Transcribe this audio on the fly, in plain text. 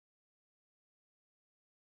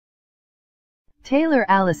Taylor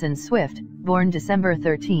Allison Swift, born December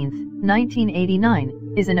 13,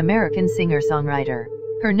 1989, is an American singer-songwriter.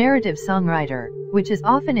 Her narrative songwriter, which is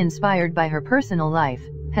often inspired by her personal life,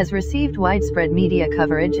 has received widespread media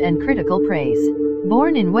coverage and critical praise.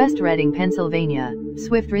 Born in West Reading, Pennsylvania,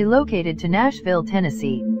 Swift relocated to Nashville,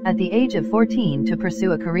 Tennessee, at the age of 14 to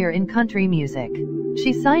pursue a career in country music.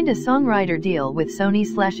 She signed a songwriter deal with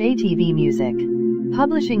Sony/ATV Music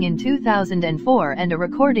Publishing in 2004 and a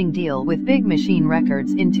recording deal with Big Machine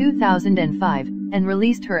Records in 2005, and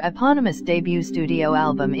released her eponymous debut studio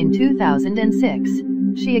album in 2006.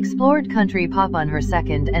 She explored country pop on her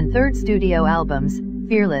second and third studio albums,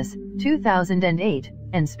 Fearless, 2008,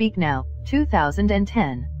 and Speak Now,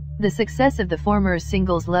 2010. The success of the former's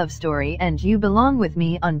singles Love Story and You Belong With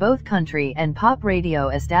Me on both country and pop radio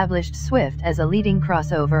established Swift as a leading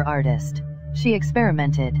crossover artist. She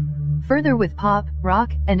experimented further with pop,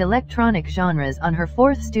 rock, and electronic genres on her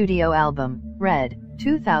fourth studio album, Red,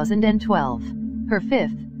 2012. Her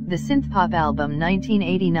fifth, the synthpop album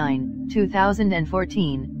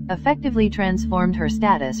 1989-2014, effectively transformed her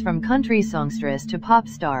status from country songstress to pop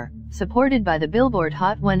star, supported by the Billboard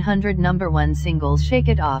Hot 100 #1 singles Shake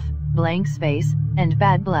It Off, Blank Space, and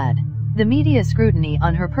Bad Blood. The media scrutiny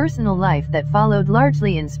on her personal life that followed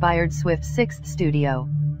largely inspired Swift's sixth studio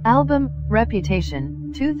album,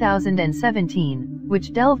 Reputation, 2017,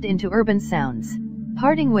 which delved into urban sounds.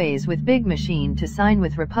 Parting ways with Big Machine to sign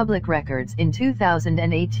with Republic Records in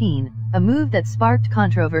 2018, a move that sparked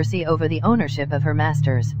controversy over the ownership of her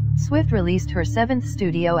masters, Swift released her seventh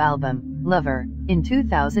studio album, Lover, in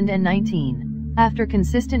 2019. After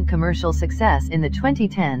consistent commercial success in the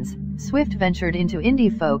 2010s, Swift ventured into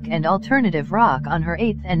indie folk and alternative rock on her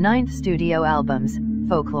eighth and ninth studio albums,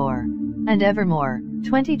 Folklore and Evermore,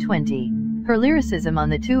 2020. Her lyricism on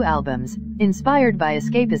the two albums, inspired by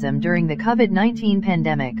escapism during the COVID-19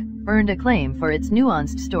 pandemic, earned acclaim for its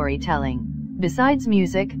nuanced storytelling. Besides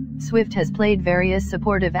music, Swift has played various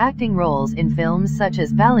supportive acting roles in films such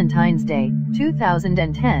as Valentine's Day,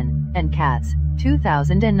 2010, and Cats,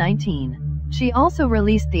 2019. She also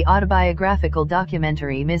released the autobiographical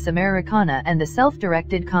documentary Miss Americana and the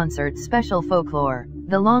self-directed concert special Folklore,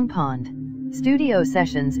 The Long Pond studio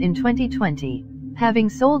sessions in 2020. Having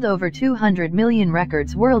sold over 200 million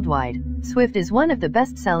records worldwide, Swift is one of the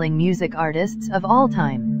best-selling music artists of all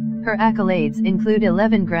time. Her accolades include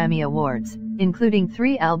 11 Grammy Awards, including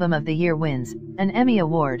 3 Album of the Year wins, an Emmy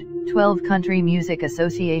Award, 12 Country Music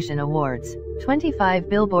Association Awards, 25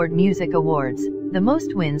 Billboard Music Awards, the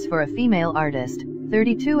most wins for a female artist,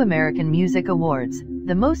 32 American Music Awards,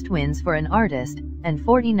 the most wins for an artist, and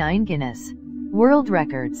 49 Guinness World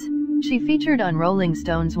Records. She featured on Rolling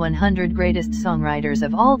Stone's 100 Greatest Songwriters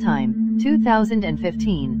of All Time,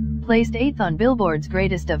 2015, placed 8th on Billboard's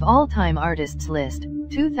Greatest of All Time Artists list,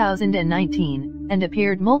 2019, and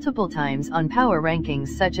appeared multiple times on power rankings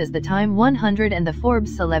such as the Time 100 and the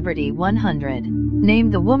Forbes Celebrity 100.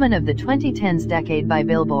 Named the Woman of the 2010s Decade by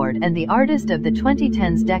Billboard and the Artist of the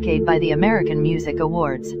 2010s Decade by the American Music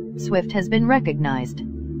Awards, Swift has been recognized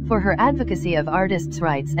for her advocacy of artists'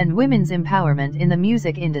 rights and women's empowerment in the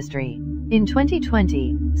music industry. In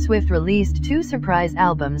 2020, Swift released 2 surprise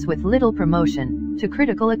albums with little promotion, to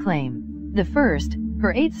critical acclaim. The first,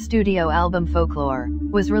 her 8th studio album Folklore,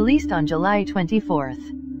 was released on July 24.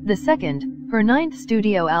 The second, her 9th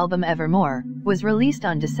studio album Evermore, was released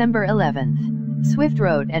on December 11. Swift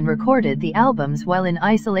wrote and recorded the albums while in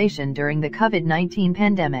isolation during the COVID-19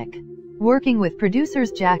 pandemic, working with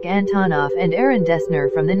producers Jack Antonoff and Aaron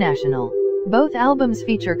Dessner from The National. Both albums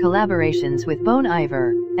feature collaborations with Bon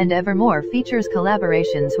Iver, and Evermore features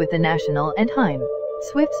collaborations with The National and Haim.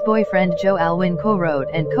 Swift's boyfriend Joe Alwyn co-wrote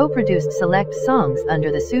and co-produced select songs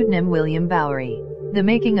under the pseudonym William Bowery. The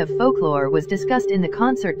making of Folklore was discussed in the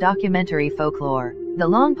concert documentary Folklore, The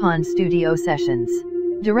Long Pond Studio Sessions,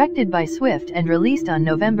 directed by Swift and released on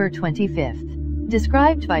November 25.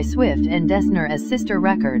 Described by Swift and Dessner as sister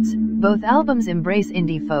records, both albums embrace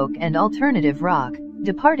indie folk and alternative rock,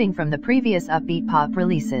 departing from the previous upbeat pop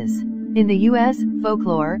releases. In the US,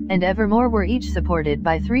 Folklore and Evermore were each supported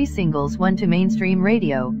by 3 singles, 1 to mainstream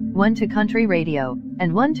radio, 1 to country radio,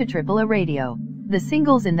 and 1 to AAA radio. The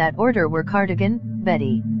singles in that order were Cardigan,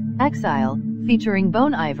 Betty, Exile, featuring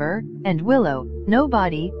Bon Iver, and Willow, No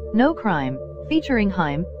Body, No Crime, featuring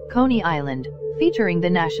Haim, Coney Island, featuring The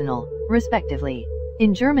National, respectively.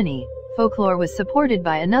 In Germany, Folklore was supported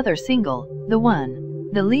by another single, The One.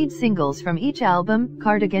 The lead singles from each album,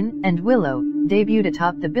 Cardigan and Willow, debuted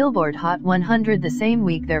atop the Billboard Hot 100 the same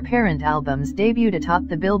week their parent albums debuted atop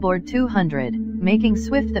the Billboard 200, making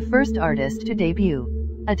Swift the first artist to debut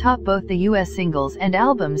atop both the US singles and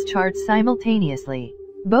albums charts simultaneously.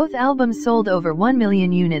 Both albums sold over 1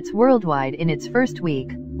 million units worldwide in its first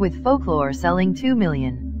week, with Folklore selling 2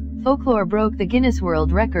 million. Folklore broke the Guinness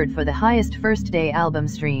World Record for the highest first-day album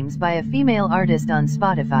streams by a female artist on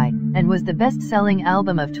Spotify, and was the best-selling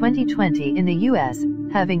album of 2020 in the US,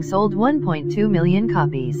 having sold 1.2 million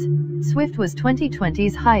copies. Swift was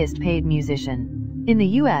 2020's highest-paid musician in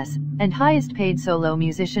the US, and highest-paid solo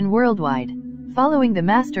musician worldwide. Following the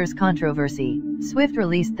Masters controversy, Swift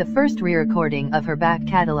released the first re-recording of her back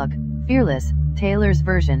catalog, Fearless, Taylor's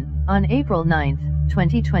version, on April 9,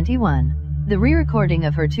 2021. The re-recording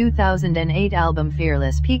of her 2008 album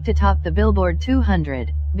Fearless peaked atop the Billboard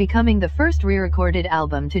 200, becoming the first re-recorded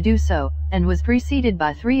album to do so, and was preceded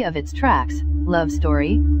by 3 of its tracks: Love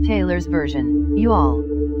Story, Taylor's version, You All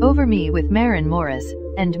Over Me with Maren Morris,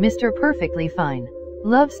 and Mr. Perfectly Fine.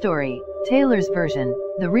 Love Story, Taylor's version,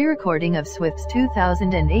 the re-recording of Swift's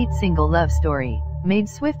 2008 single Love Story, made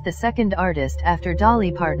Swift the second artist after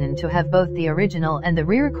Dolly Parton to have both the original and the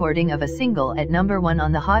re-recording of a single at #1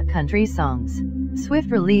 on the Hot Country Songs.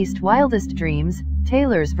 Swift released Wildest Dreams,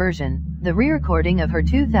 Taylor's version, the re-recording of her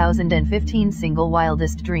 2015 single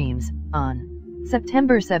Wildest Dreams, on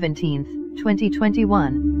September 17,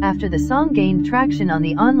 2021, after the song gained traction on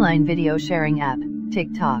the online video sharing app,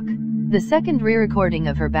 TikTok. The second re-recording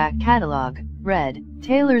of her back catalog, Red,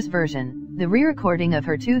 Taylor's version, the re-recording of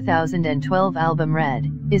her 2012 album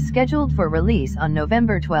Red, is scheduled for release on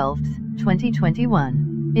November 12,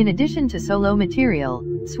 2021. In addition to solo material,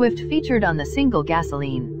 Swift featured on the single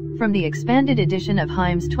Gasoline, from the expanded edition of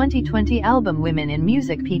Haim's 2020 album Women in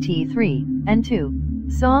Music PT3, and 2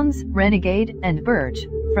 songs, Renegade and Birch,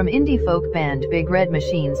 from indie folk band Big Red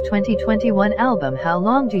Machine's 2021 album How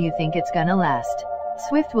Long Do You Think It's Gonna Last?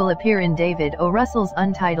 Swift will appear in David O. Russell's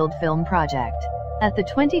untitled film project. At the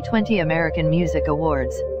 2020 American Music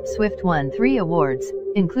Awards, Swift won 3 awards,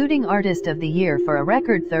 including Artist of the Year for a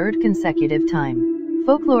record 3rd consecutive time.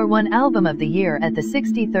 Folklore won Album of the Year at the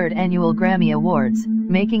 63rd Annual Grammy Awards,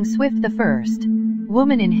 making Swift the first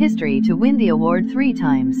woman in history to win the award 3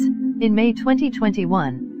 times. In May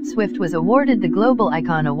 2021, Swift was awarded the Global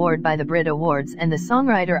Icon Award by the Brit Awards and the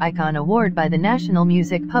Songwriter Icon Award by the National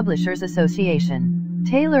Music Publishers Association.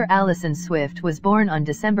 Taylor Allison Swift was born on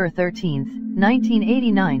December 13,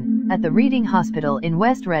 1989, at the Reading Hospital in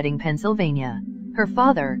West Reading, Pennsylvania. Her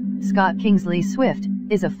father, Scott Kingsley Swift,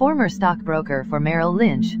 is a former stockbroker for Merrill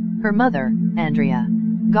Lynch. Her mother, Andrea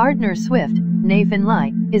Gardner Swift, Nathan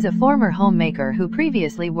Lai, is a former homemaker who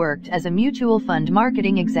previously worked as a mutual fund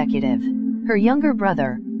marketing executive. Her younger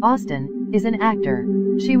brother, Austin, is an actor.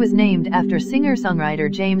 She was named after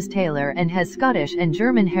singer-songwriter James Taylor and has Scottish and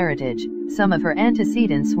German heritage. Some of her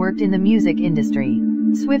antecedents worked in the music industry.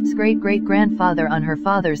 Swift's great-great-grandfather on her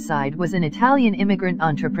father's side was an Italian immigrant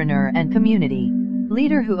entrepreneur and community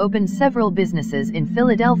leader who opened several businesses in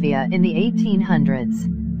Philadelphia in the 1800s.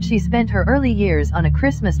 She spent her early years on a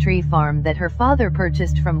Christmas tree farm that her father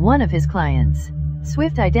purchased from one of his clients.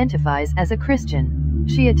 Swift identifies as a Christian.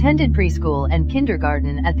 She attended preschool and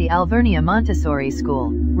kindergarten at the Alvernia Montessori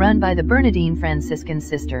School, run by the Bernardine Franciscan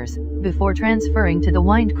Sisters, before transferring to the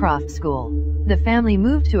Windcroft School. The family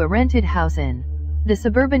moved to a rented house in the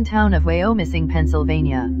suburban town of Wyomissing,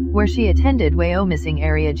 Pennsylvania, where she attended Wyomissing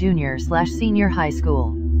Area Junior/Senior High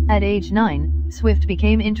School. At age 9, Swift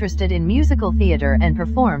became interested in musical theater and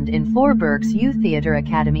performed in 4 Berks Youth Theater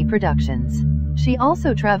Academy productions. She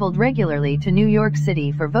also traveled regularly to New York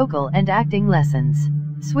City for vocal and acting lessons.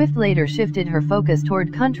 Swift later shifted her focus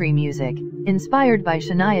toward country music, inspired by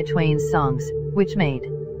Shania Twain's songs, which made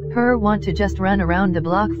her want to just run around the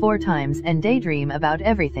block 4 times and daydream about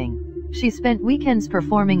everything. She spent weekends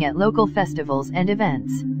performing at local festivals and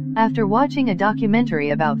events. After watching a documentary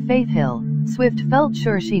about Faith Hill, Swift felt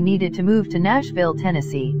sure she needed to move to Nashville,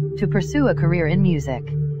 Tennessee, to pursue a career in music.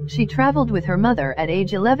 She traveled with her mother at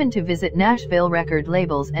age 11 to visit Nashville record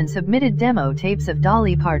labels and submitted demo tapes of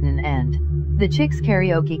Dolly Parton and the Chicks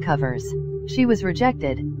karaoke covers. She was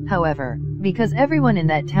rejected, however, because everyone in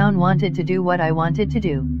that town wanted to do what I wanted to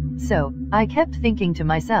do. So, I kept thinking to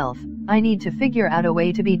myself, I need to figure out a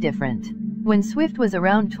way to be different. When Swift was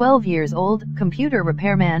around 12 years old, computer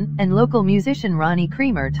repairman and local musician Ronnie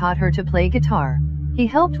Creamer taught her to play guitar. He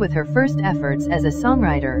helped with her first efforts as a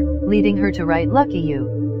songwriter, leading her to write Lucky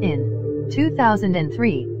You. In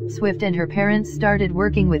 2003, Swift and her parents started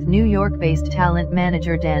working with New York-based talent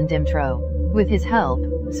manager Dan Dimtro. With his help,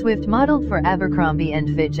 Swift modeled for Abercrombie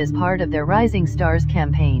 & Fitch as part of their Rising Stars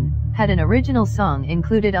campaign, had an original song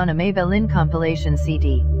included on a Maybelline compilation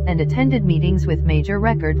CD, and attended meetings with major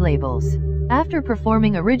record labels. After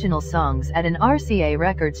performing original songs at an RCA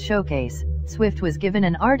Records showcase, Swift was given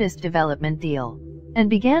an artist development deal. and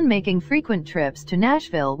began making frequent trips to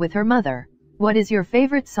Nashville with her mother. What is your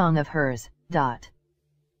favorite song of hers?